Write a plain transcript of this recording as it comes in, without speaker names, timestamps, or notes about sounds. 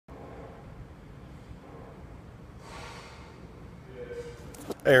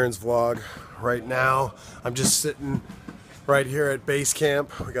Aaron's vlog right now. I'm just sitting right here at base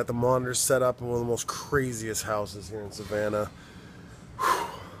camp. We got the monitors set up in one of the most craziest houses here in Savannah.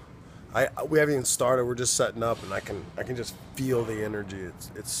 We haven't even started. We're just setting up, and I can just feel the energy.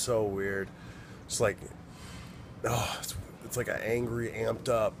 It's so weird. It's like, oh, it's like an angry, amped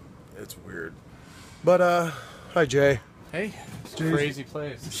up. It's weird. But hi Jay. Hey, it's a crazy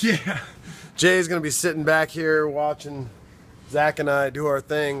place. Yeah. Jay's gonna be sitting back here watching Zach and I do our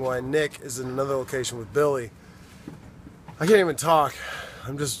thing while Nick is in another location with Billy. I can't even talk.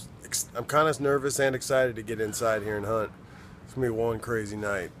 I'm kind of nervous and excited to get inside here and hunt. It's gonna be one crazy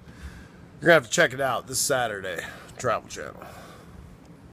night. You're gonna have to check it out this Saturday. Travel Channel.